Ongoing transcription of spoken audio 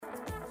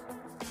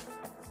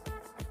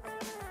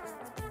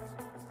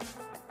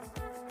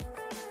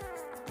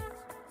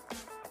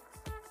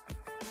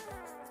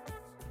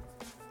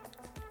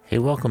Hey,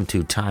 welcome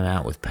to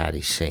Timeout with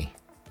Patty C.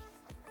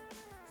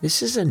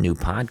 This is a new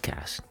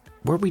podcast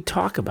where we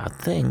talk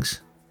about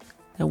things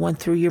that went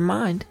through your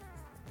mind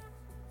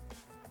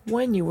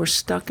when you were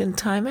stuck in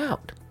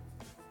timeout.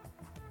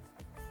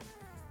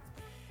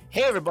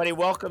 Hey, everybody,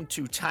 welcome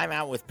to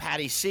Timeout with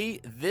Patty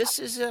C. This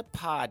is a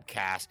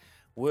podcast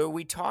where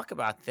we talk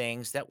about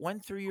things that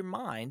went through your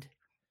mind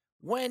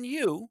when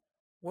you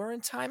were in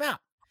timeout.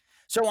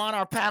 So on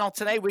our panel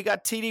today, we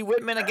got TD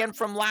Whitman again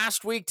from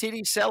last week.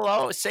 TD,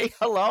 say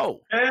hello.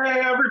 Hey,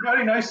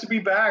 everybody. Nice to be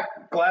back.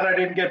 Glad I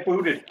didn't get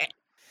booted.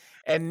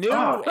 And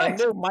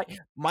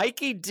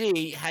Mikey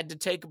D had to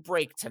take a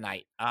break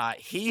tonight.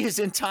 He is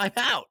in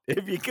timeout,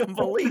 if you can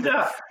believe it.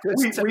 Yeah,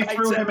 we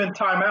threw him in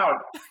timeout.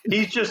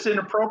 He's just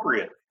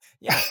inappropriate.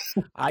 Yeah,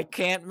 I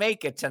can't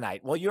make it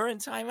tonight. Well, you're in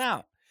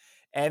timeout.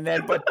 And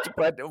then, but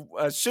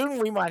soon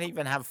we might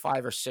even have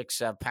 5 or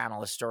 6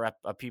 panelists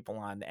or people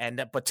on.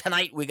 But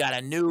tonight we got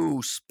a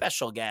new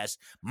special guest,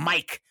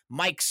 Mike.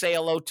 Mike, say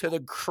hello to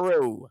the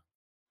crew.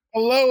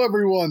 Hello,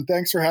 everyone.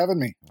 Thanks for having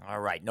me. All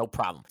right, no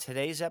problem.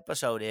 Today's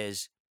episode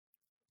is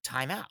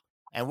timeout,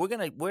 and we're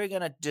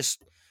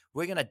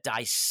gonna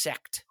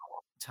dissect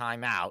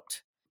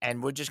timeout,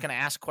 and we're just gonna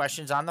ask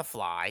questions on the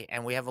fly,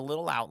 and we have a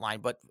little outline.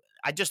 But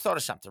I just thought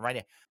of something right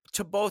here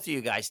to both of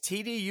you guys.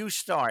 TD, you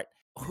start.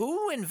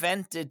 Who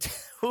invented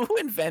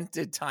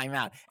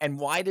timeout, and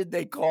why did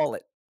they call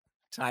it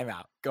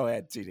timeout? Go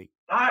ahead, TD.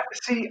 I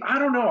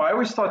don't know. I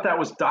always thought that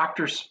was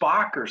Dr.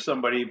 Spock or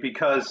somebody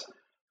because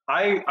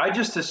I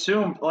just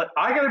assumed.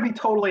 I got to be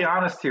totally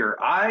honest here.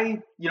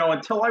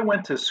 Until I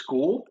went to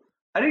school,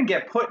 I didn't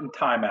get put in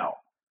timeout.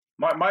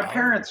 My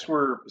parents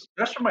were,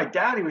 especially my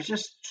dad. He was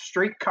just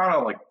straight kind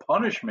of like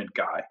punishment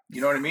guy.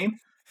 You know what I mean?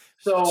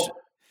 So.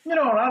 And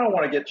I don't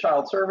want to get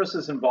child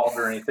services involved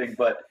or anything,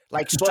 but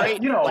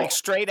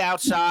straight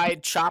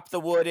outside, chop the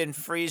wood in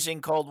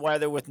freezing cold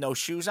weather with no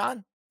shoes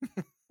on.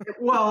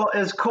 Well,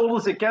 as cold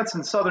as it gets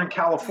in Southern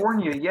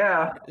California,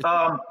 yeah.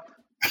 But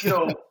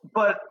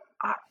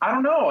I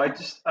don't know.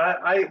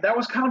 I that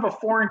was kind of a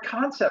foreign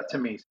concept to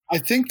me. I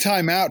think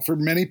timeout for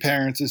many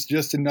parents is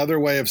just another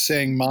way of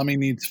saying mommy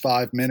needs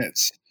 5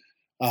 minutes.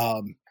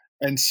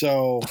 And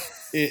so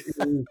it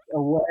is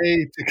a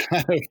way to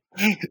kind of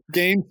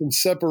gain some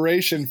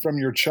separation from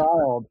your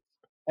child.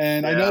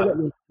 And I know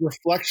that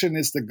reflection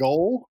is the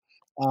goal,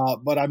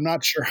 but I'm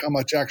not sure how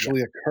much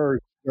actually occurs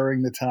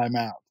during the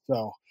timeout.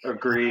 So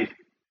agreed.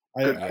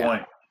 Good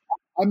point.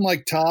 I'm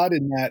like Todd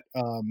in that,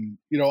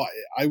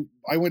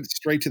 I went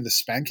straight to the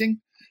spanking.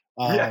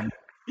 And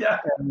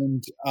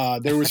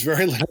there was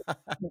very little. I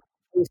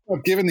was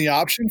not given the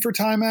option for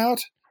timeout.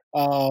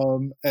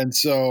 And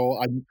so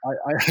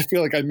I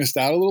feel like I missed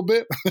out a little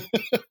bit.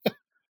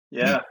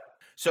 Yeah.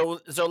 So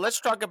let's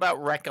talk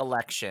about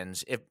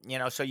recollections. If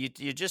so you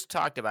just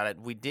talked about it.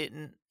 You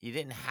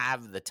didn't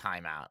have the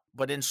timeout,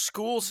 but in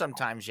school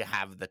sometimes you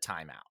have the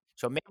timeout.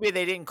 So maybe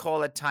they didn't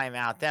call it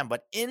timeout then,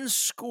 but in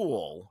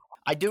school,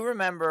 I do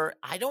remember.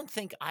 I don't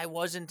think I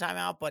was in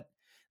timeout, but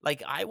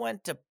like I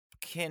went to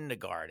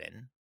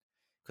kindergarten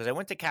because I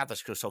went to Catholic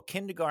school, so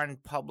kindergarten,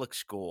 public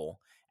school.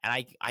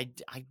 And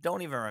I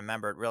don't even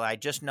remember it really. I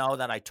just know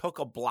that I took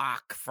a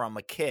block from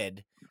a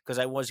kid because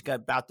I was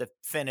about to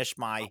finish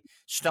my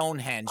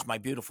Stonehenge, my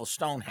beautiful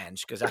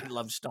Stonehenge, because I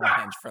loved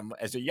Stonehenge from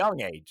as a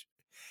young age.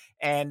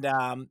 And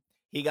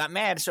he got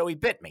mad, so he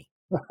bit me.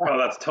 Oh,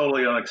 that's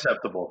totally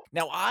unacceptable.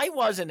 Now, I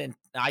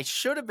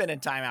should have been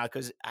in timeout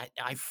because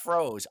I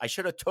froze. I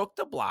should have took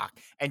the block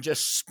and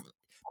just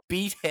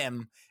beat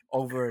him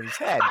over his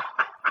head.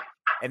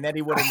 And then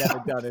he would have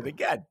never done it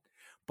again.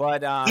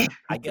 But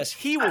I guess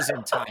he was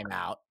in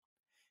timeout,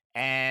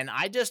 and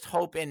I just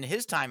hope in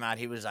his timeout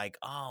he was like,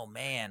 oh,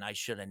 man, I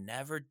should have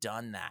never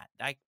done that.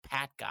 That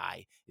Pat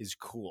guy is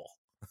cool.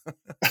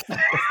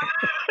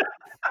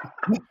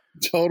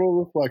 Total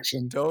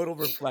reflection.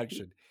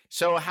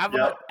 So how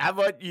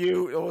about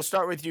you? We'll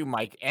start with you,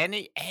 Mike.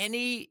 Any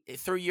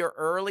through your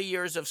early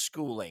years of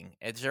schooling,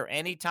 is there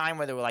any time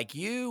where they were like,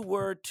 you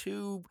were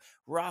too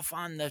rough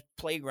on the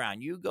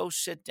playground, you go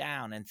sit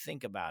down and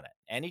think about it?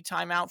 Any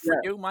time out for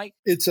you, Mike?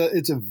 It's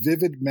a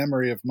vivid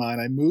memory of mine.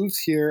 I moved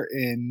here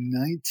in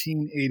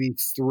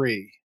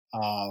 1983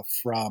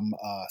 from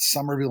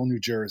Somerville, New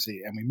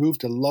Jersey, and we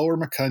moved to Lower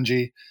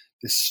Macungie,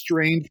 this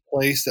strange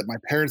place that my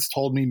parents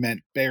told me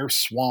meant bear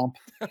swamp.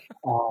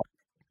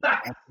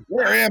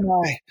 Where am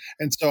I?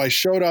 And so I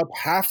showed up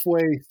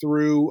halfway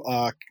through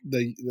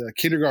the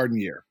kindergarten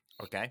year.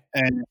 Okay.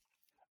 And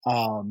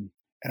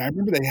I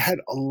remember they had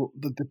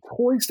the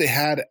toys they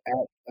had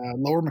at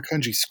Lower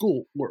Macungie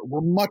School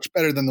were much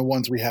better than the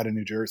ones we had in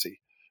New Jersey,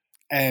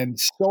 and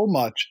so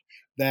much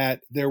that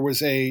there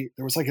was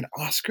like an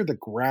Oscar the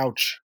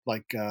Grouch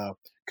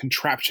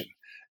contraption.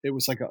 It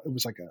was like a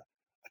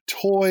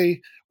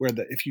toy where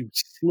if you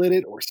slid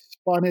it or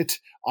spun it,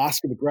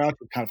 Oscar the Grouch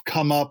would kind of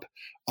come up,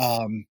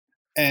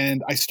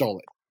 and I stole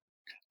it.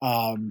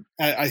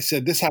 I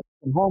said, this has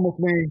to come home with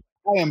me.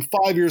 I am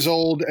 5 years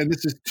old, and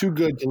this is too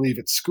good to leave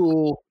at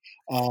school.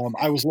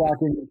 I was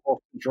lacking in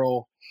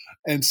control.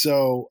 And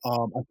so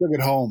I took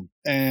it home,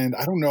 and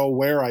I don't know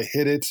where I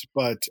hid it,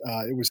 but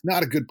it was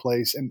not a good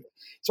place. And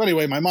so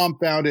anyway, my mom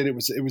found it. It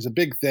was a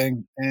big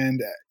thing.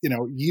 And,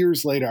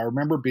 years later, I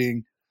remember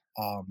being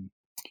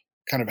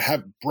kind of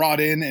brought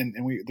in, and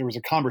there was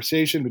a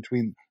conversation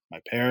between my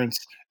parents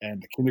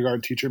and the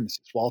kindergarten teacher, Mrs.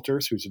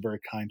 Walters, who's a very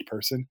kind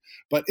person.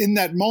 But in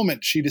that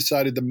moment, she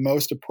decided the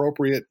most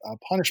appropriate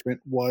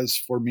punishment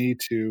was for me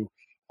to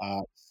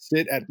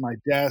sit at my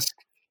desk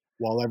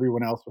while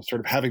everyone else was sort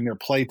of having their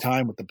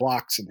playtime with the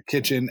blocks in the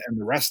kitchen and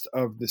the rest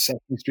of the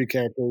Sesame Street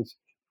characters.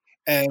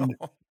 And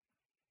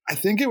I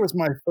think it was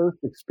my first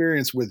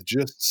experience with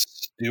just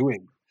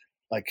stewing,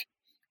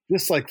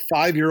 just like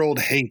 5-year-old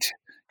hate,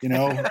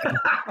 like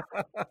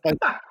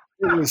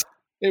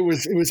it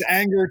was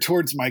anger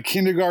towards my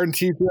kindergarten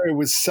teacher. It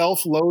was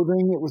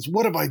self-loathing. It was,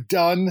 what have I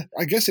done?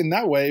 I guess in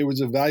that way, it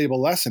was a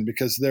valuable lesson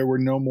because there were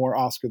no more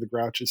Oscar the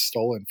Grouches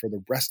stolen for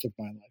the rest of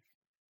my life.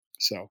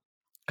 So.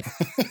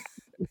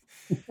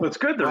 Well, it's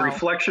good. The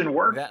reflection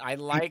worked. I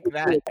like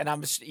that. And I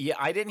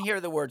didn't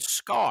hear the word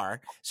scar,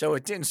 so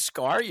it didn't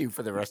scar you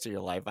for the rest of your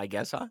life, I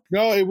guess, huh?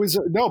 No, it was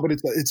but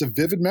it's a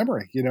vivid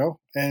memory,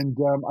 and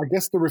I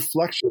guess the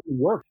reflection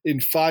worked. In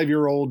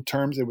 5-year-old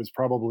terms, it was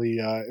probably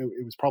a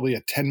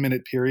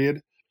 10-minute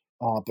period,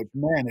 but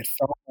man, it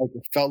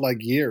felt like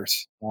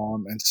years.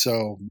 And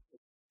so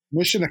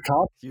mission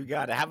accomplished. You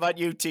got it. How about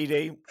you,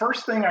 TD?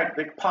 First thing that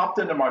popped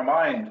into my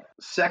mind: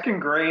 second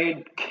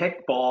grade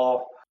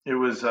kickball. It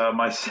was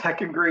my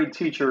second grade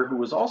teacher, who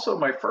was also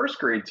my first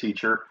grade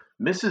teacher,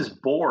 Mrs.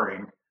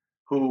 Boring,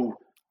 who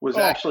was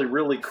actually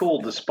really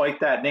cool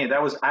despite that name.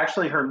 That was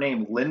actually her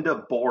name, Linda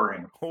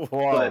Boring. Wow.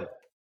 But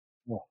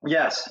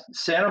yes,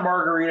 Santa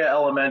Margarita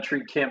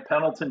Elementary, Camp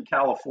Pendleton,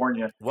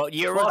 California. What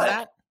year was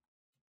that?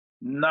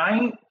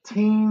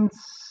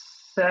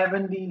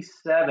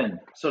 1977.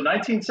 So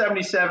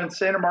 1977,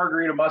 Santa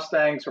Margarita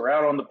Mustangs were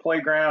out on the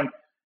playground,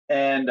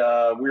 and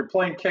we were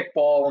playing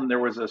kickball, and there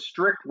was a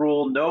strict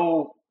rule: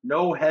 no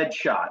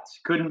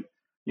headshots. Couldn't,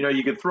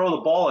 you could throw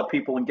the ball at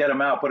people and get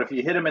them out, but if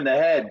you hit them in the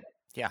head,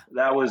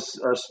 that was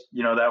a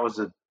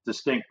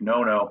distinct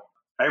no-no.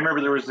 I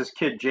remember there was this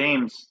kid,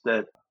 James,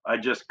 that I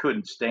just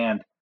couldn't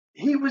stand.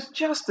 He was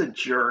just a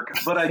jerk,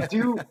 but I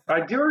do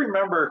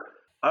remember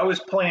I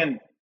was playing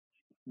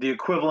the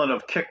equivalent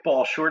of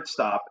kickball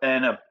shortstop,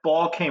 and a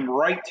ball came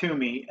right to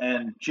me,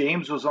 and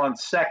James was on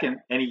second,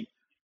 and he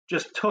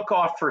just took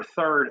off for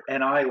third,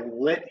 and I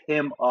lit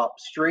him up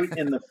straight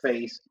in the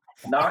face.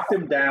 Knocked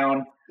him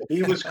down.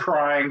 He was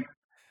crying.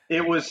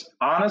 It was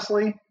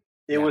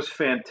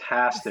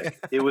fantastic.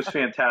 It was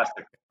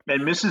fantastic.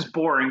 And Mrs.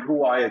 Boring,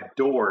 who I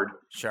adored,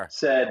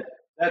 said,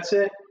 "That's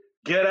it.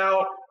 Get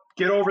out.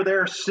 Get over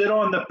there. Sit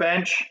on the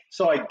bench."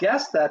 So I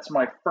guess that's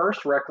my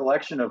first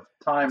recollection of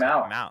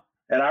timeout.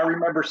 And I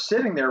remember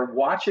sitting there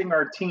watching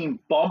our team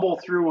bumble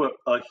through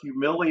a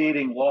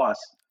humiliating loss,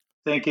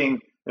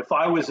 thinking if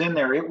I was in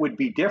there, it would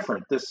be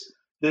different. This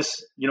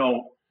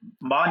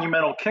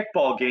monumental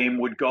kickball game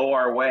would go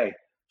our way.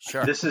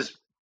 Sure. This is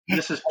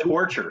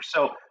torture.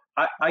 So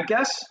I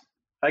guess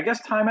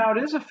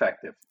timeout is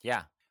effective.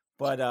 Yeah.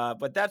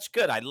 But that's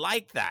good. I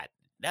like that.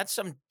 That's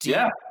some deep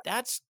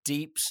that's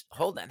deep.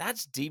 Hold on.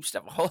 That's deep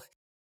stuff. Well,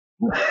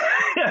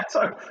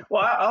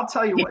 I'll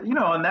tell you what,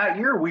 in that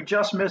year we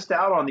just missed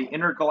out on the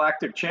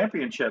Intergalactic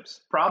Championships,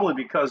 probably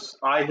because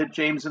I hit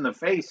James in the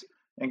face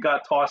and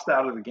got tossed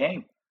out of the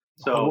game.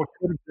 So what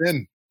could have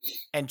been?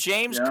 And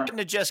James couldn't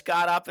have just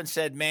got up and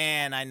said,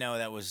 "Man, I know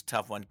that was a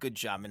tough one. Good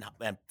job,"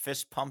 and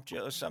fist pumped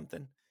you or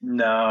something.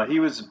 No, he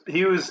was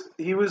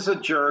a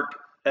jerk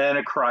and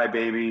a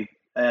crybaby,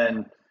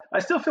 and I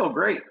still feel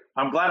great.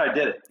 I'm glad I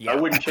did it. Yeah. I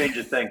wouldn't change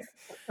a thing.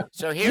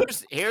 So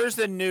here's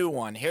the new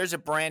one. Here's a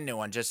brand new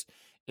one.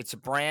 It's a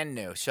brand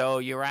new. So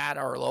you're at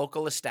our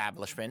local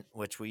establishment,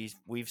 which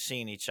we've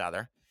seen each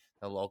other.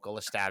 The local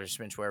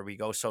establishments where we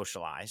go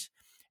socialize.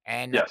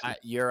 And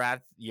you're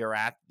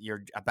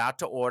about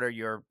to order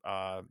your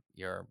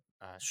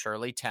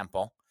Shirley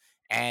Temple,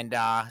 and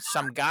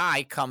some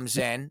guy comes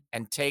in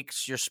and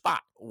takes your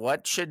spot.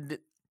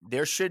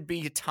 There should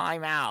be a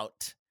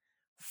timeout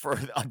for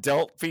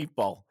adult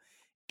people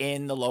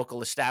in the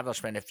local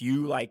establishment if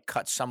you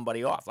cut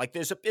somebody off.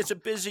 It's a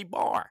busy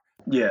bar.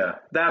 Yeah,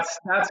 that's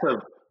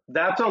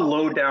a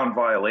low down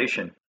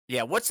violation.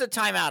 Yeah, what's the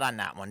timeout on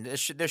that one?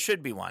 There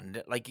should be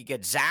one. You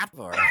get zapped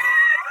or.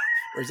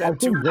 Or is that I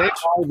think they are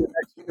the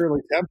next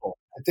Shirley Temple.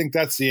 I think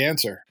that's the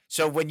answer.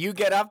 So when you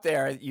get up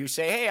there, you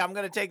say, "Hey, I'm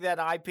going to take that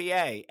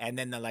IPA," and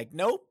then they're like,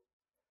 "Nope,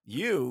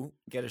 you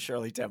get a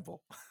Shirley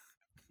Temple."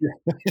 Yeah,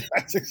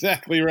 that's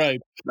exactly right.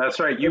 That's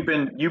right. You've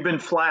been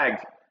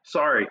flagged.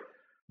 Sorry,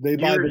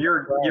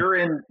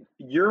 you're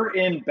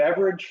in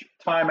beverage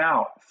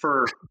timeout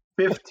for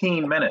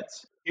 15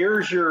 minutes.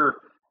 Here's your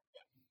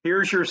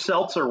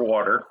seltzer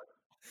water.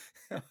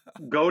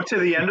 Go to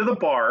the end of the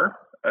bar.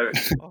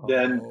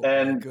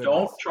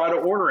 Don't try to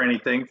order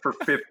anything for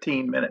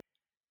 15 minutes.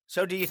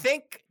 So do you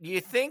think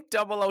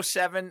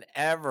 007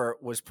 ever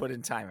was put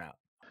in timeout?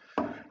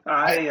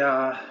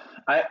 I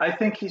I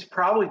think he's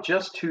probably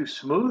just too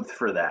smooth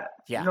for that.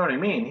 You Yeah, know what I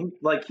mean?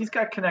 He's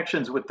got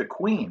connections with the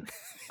queen.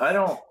 I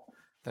don't I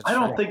that's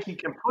don't right. think you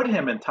can put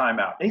him in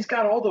timeout. He's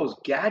got all those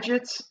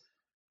gadgets,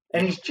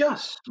 and Yeah. he's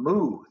just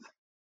smooth.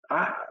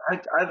 I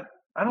I I,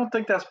 I don't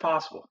think that's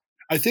possible.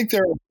 I think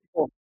there are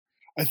people,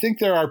 I think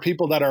there are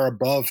people that are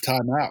above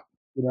timeout.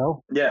 You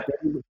know, Yeah.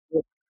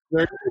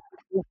 They're-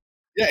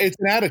 yeah, it's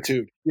an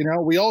attitude. You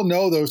know, we all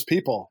know those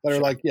people that are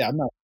Sure. like, yeah, I'm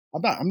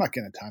not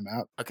getting a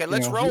timeout. Okay, You know,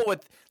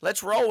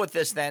 let's roll with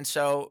this then.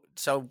 So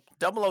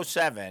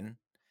 007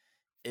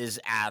 is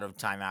out of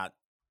timeout.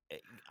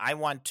 I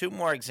want two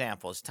more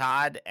examples.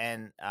 Todd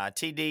and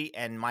TD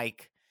and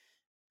Mike,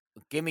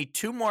 give me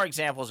two more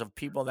examples of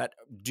people that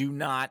do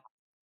not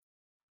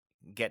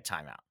get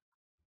timeout.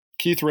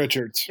 Keith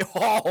Richards.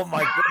 Oh my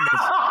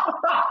goodness.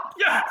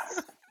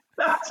 Yes.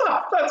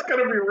 That's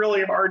going to be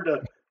really hard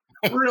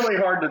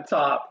to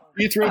top.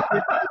 Keith Richards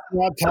does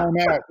not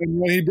timeout, and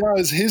when he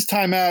does, his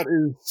timeout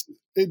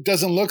it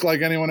doesn't look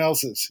like anyone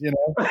else's. You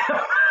know,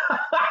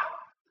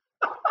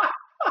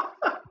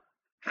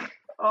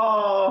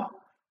 Oh,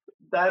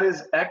 that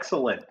is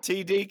excellent.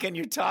 TD, can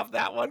you top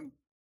that one?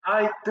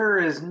 There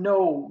is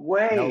no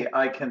way Nope.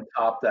 I can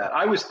top that.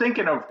 I was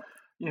thinking of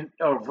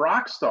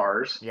rock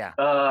stars. Yeah.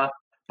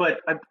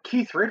 But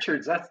Keith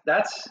Richards,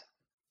 that's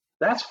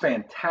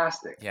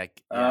fantastic. Yeah.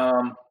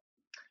 Yeah.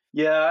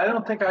 Yeah, I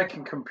don't think I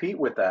can compete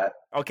with that.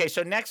 Okay,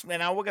 so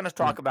now we're going to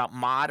talk about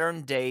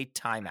modern day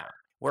timeout.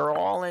 We're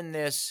all in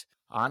this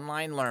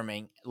online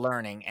learning,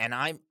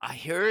 and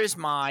here's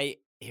my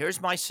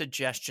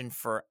suggestion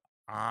for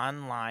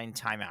online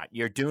timeout.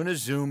 You're doing a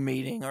Zoom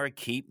meeting or a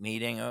Keep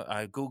meeting or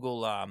a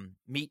Google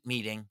Meet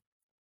meeting,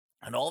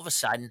 and all of a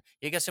sudden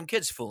you get some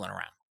kids fooling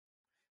around.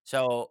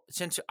 So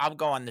since I'll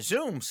go on the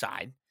Zoom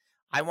side,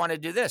 I want to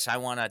do this. I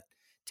want to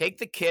take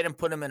the kid and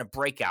put him in a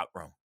breakout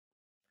room,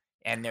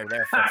 and they're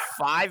there for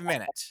 5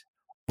 minutes.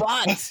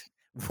 But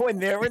when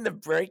they're in the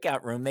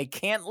breakout room, they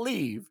can't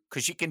leave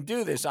because you can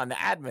do this on the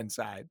admin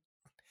side.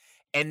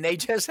 And they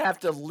just have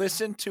to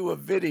listen to a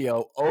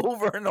video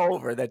over and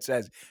over that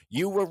says,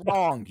 "You were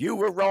wrong, you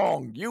were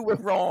wrong, you were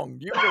wrong,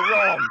 you were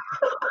wrong."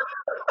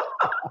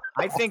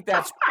 I think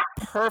that's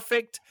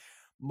perfect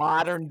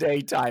modern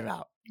day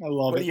timeout. I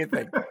love What it. do you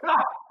think?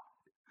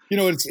 You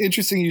know, it's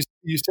interesting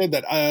you said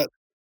that.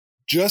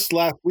 Just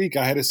last week,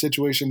 I had a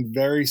situation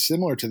very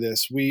similar to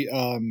this. We,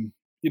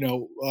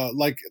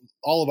 like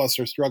all of us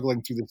are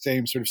struggling through the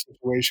same sort of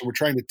situation. We're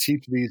trying to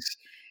teach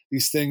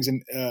these things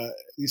and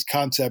these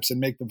concepts and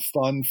make them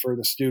fun for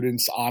the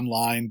students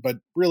online, but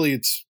really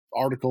it's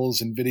articles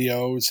and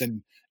videos,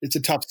 and it's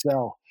a tough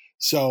sell.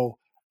 So,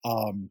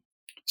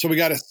 so we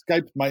got to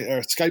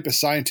Skype a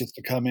scientist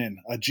to come in,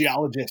 a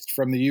geologist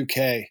from the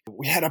UK.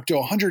 We had up to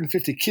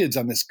 150 kids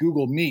on this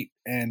Google Meet,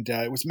 and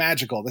it was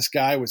magical. This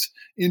guy was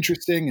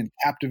interesting and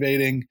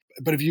captivating.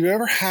 But if you've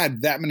ever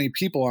had that many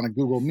people on a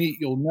Google Meet,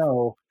 you'll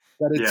know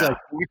that it's like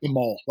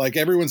whack-a-mole. Like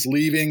everyone's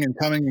leaving and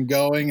coming and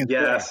going. And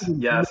yes.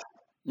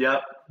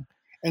 Yep.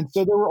 And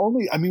so there were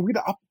only,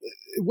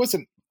 it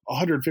wasn't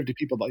 150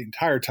 people the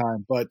entire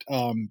time, but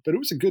it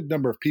was a good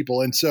number of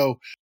people. And so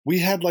we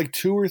had like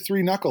 2 or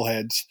 3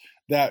 knuckleheads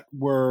that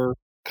were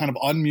kind of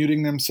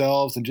unmuting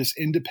themselves and just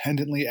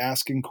independently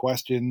asking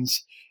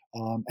questions.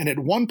 And at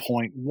one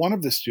point, one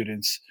of the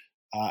students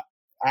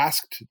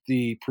asked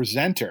the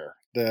presenter,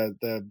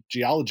 the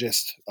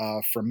geologist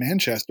from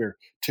Manchester,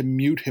 to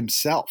mute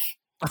himself.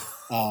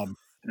 Yeah.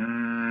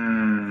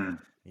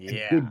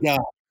 Good God,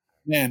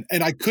 man!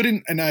 And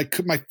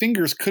my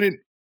fingers couldn't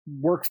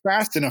work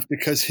fast enough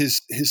because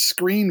his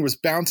screen was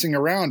bouncing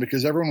around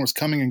because everyone was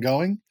coming and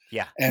going.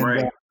 Yeah. And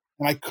Right.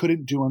 and I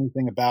couldn't do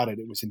anything about it.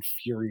 It was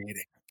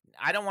infuriating.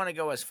 I don't want to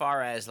go as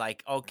far as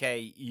like,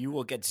 okay, you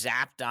will get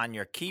zapped on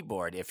your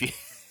keyboard if you,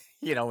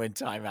 in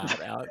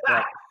timeout.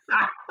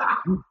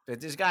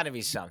 But there's got to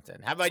be something.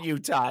 How about you,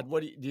 Todd?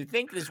 What do you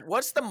think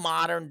what's the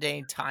modern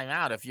day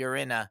timeout if you're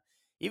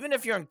even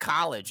if you're in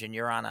college and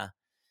you're in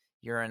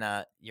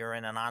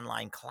an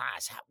online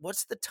class,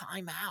 what's the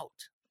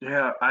timeout?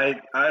 Yeah, I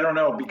don't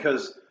know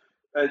because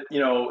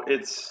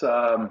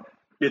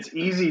it's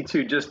easy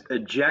to just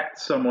eject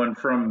someone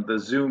from the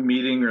Zoom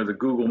meeting or the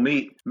Google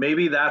Meet.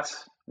 Maybe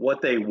that's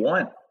what they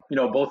want.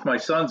 Both my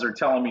sons are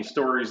telling me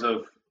stories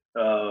of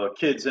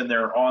kids in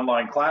their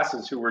online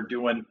classes who were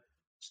doing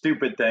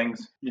stupid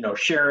things,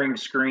 sharing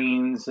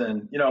screens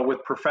and,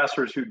 with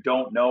professors who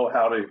don't know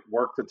how to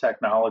work the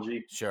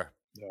technology. Sure.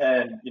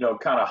 And,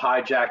 kind of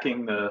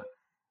hijacking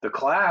the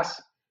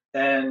class.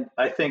 And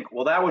I think,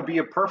 well, that would be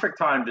a perfect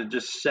time to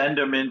just send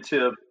them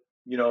into,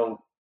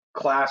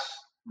 class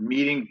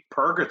meeting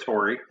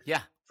purgatory.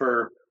 Yeah.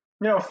 For,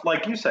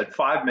 like you said,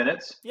 5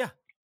 minutes. Yeah.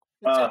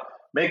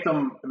 Make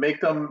them,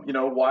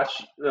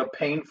 watch a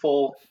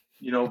painful,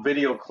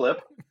 video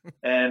clip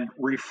and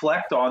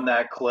reflect on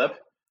that clip,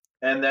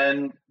 and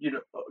then,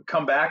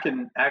 come back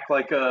and act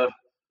like a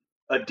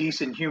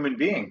decent human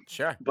being.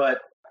 Sure.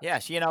 But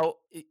yes,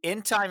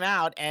 in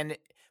timeout, and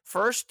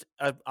first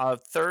a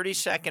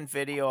 30-second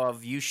video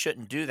of you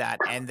shouldn't do that,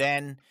 and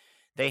then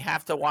they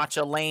have to watch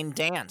Elaine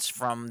dance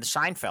from the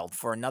Seinfeld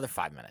for another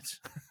 5 minutes.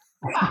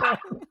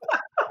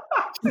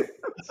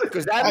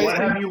 Because what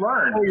have you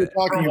learned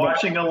from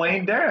watching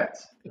Elaine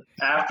dance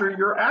after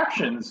your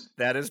actions?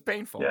 That is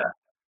painful. Yeah.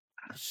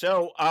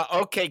 So,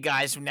 okay,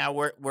 guys, now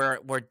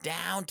we're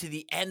down to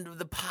the end of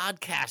the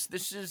podcast.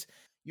 This is,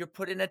 you're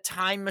put in a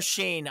time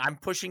machine. I'm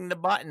pushing the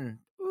button.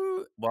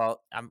 Ooh.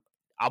 Well,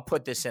 I'll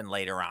put this in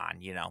later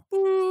on, you know.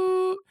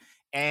 Ooh.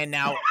 And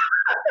now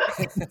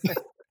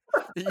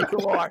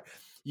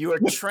you are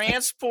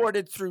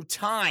transported through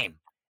time,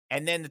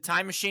 and then the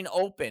time machine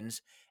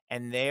opens,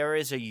 and there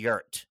is a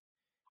yurt.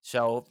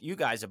 So you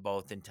guys are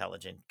both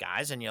intelligent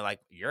guys, and you're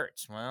like,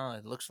 yurts? Well,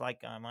 it looks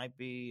like I might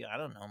be, I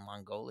don't know,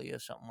 Mongolia,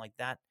 something like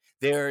that.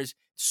 There's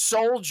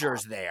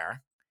soldiers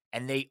there,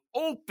 and they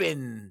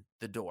open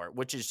the door,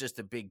 which is just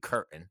a big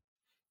curtain,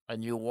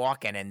 and you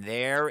walk in, and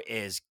there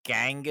is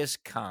Genghis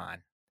Khan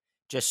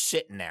just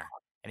sitting there,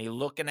 and he's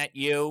looking at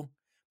you,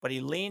 but he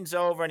leans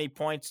over and he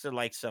points to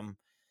like some,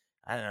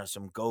 I don't know,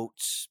 some goat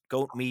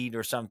meat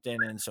or something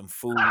and some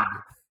food,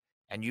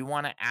 and you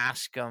want to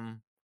ask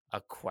him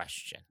a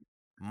question.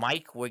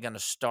 Mike, we're going to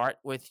start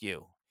with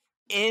you.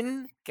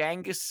 In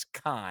Genghis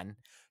Khan,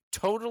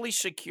 totally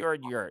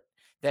secured yurt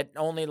that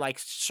only like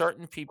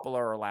certain people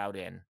are allowed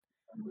in,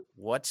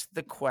 what's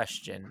the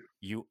question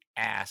you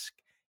ask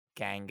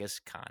Genghis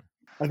Khan?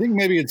 I think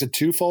maybe it's a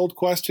twofold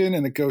question,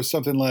 and it goes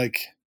something like,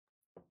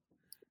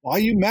 why are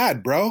you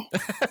mad, bro?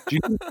 Do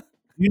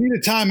you need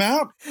a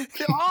timeout?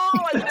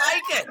 Oh, I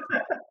like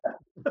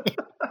it.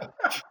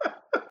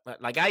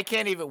 Like, I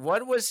can't even,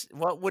 what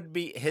would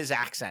be his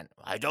accent?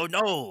 I don't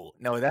know.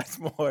 No, that's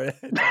more.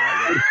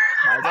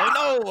 I don't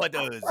know what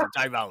is a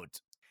timeout.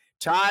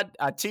 Todd,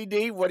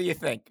 TD, what do you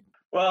think?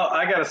 Well,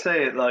 I got to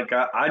say, like,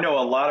 I know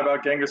a lot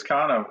about Genghis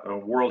Khan, a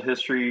world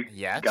history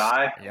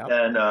guy,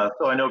 and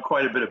so I know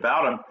quite a bit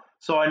about him.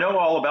 So I know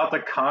all about the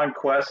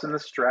conquest and the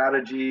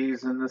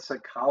strategies and the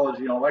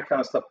psychology and all that kind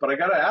of stuff. But I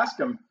got to ask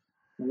him,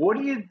 what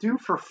do you do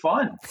for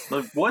fun?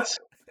 Like, what's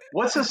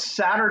a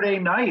Saturday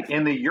night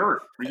in the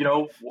yurt? You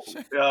know,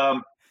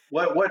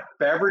 what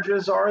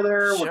beverages are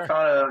there? Sure. What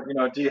kind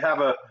of, do you have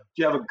a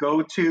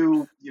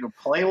go-to,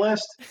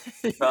 playlist?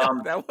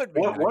 That would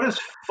be what does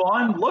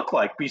fun look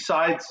like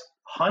besides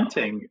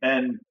hunting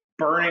and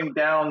burning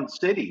down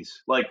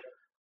cities? Like,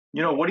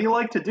 what do you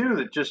like to do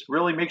that just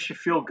really makes you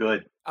feel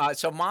good?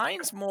 So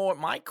mine's more,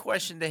 my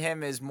question to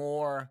him is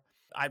more,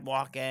 I'd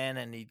walk in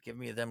and he'd give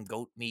me them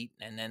goat meat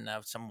and then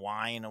some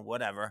wine or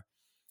whatever.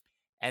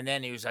 And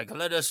then he was like,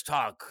 let us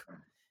talk.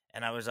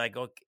 And I was like,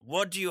 okay,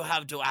 what do you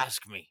have to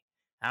ask me?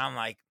 And I'm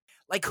like,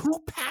 who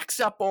packs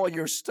up all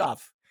your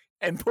stuff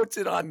and puts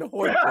it on the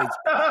horse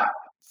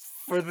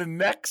for the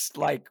next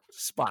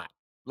spot?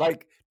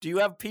 Like, do you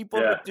have people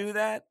that do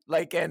that?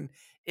 Like, and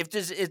if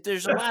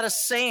there's a lot of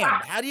sand,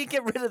 how do you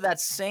get rid of that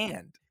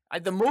sand?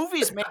 The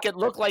movies make it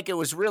look like it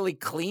was really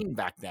clean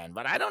back then,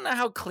 but I don't know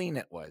how clean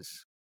it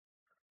was.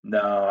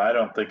 No, I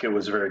don't think it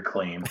was very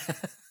clean.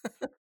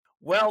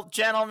 Well,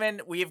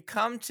 gentlemen, we have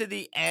come to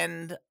the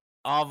end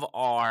of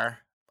our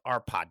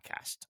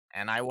podcast,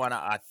 and I want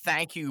to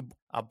thank you,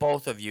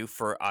 both of you,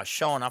 for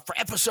showing up for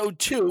episode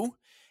 2.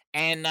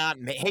 And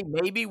hey,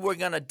 maybe we're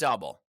gonna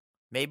double.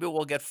 Maybe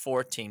we'll get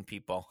 14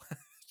 people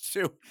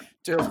to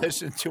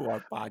listen to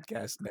our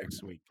podcast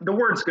next week. The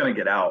word's gonna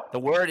get out. The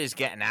word is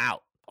getting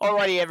out.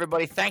 Alrighty,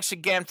 everybody. Thanks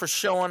again for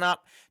showing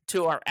up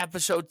to our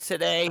episode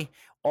today,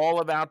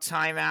 all about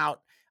Timeout.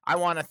 I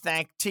want to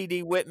thank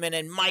TD Whitman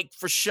and Mike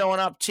for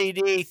showing up.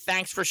 TD,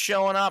 thanks for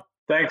showing up.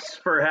 Thanks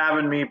for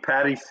having me,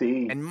 Patty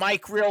C. And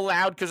Mike, real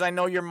loud, because I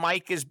know your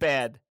mic is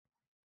bad.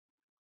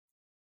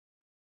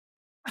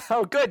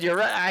 Oh, good. You're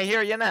right. I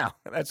hear you now.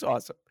 That's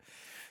awesome.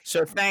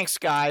 So thanks,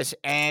 guys,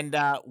 and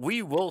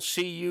we will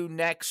see you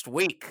next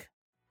week.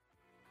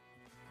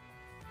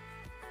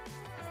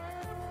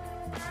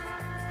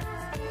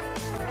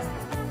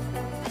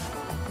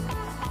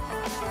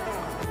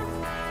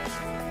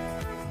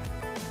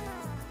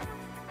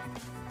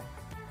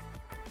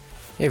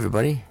 Hey,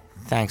 everybody.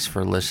 Thanks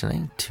for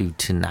listening to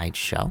tonight's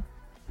show.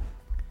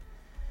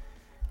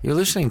 You're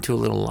listening to a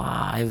little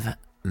live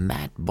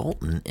Matt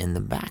Bolton in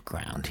the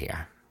background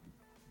here.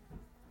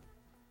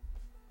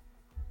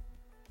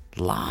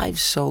 Live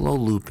solo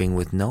looping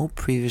with no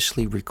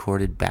previously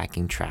recorded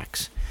backing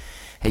tracks.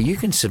 Hey, you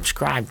can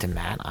subscribe to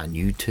Matt on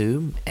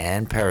YouTube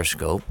and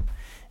Periscope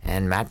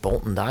and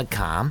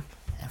mattbolton.com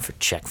and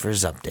check for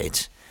his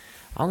updates.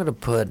 I'm going to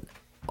put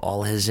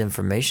all his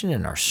information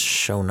in our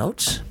show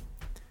notes.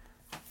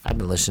 I've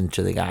been listening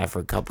to the guy for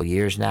a couple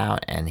years now,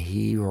 and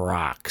he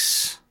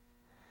rocks.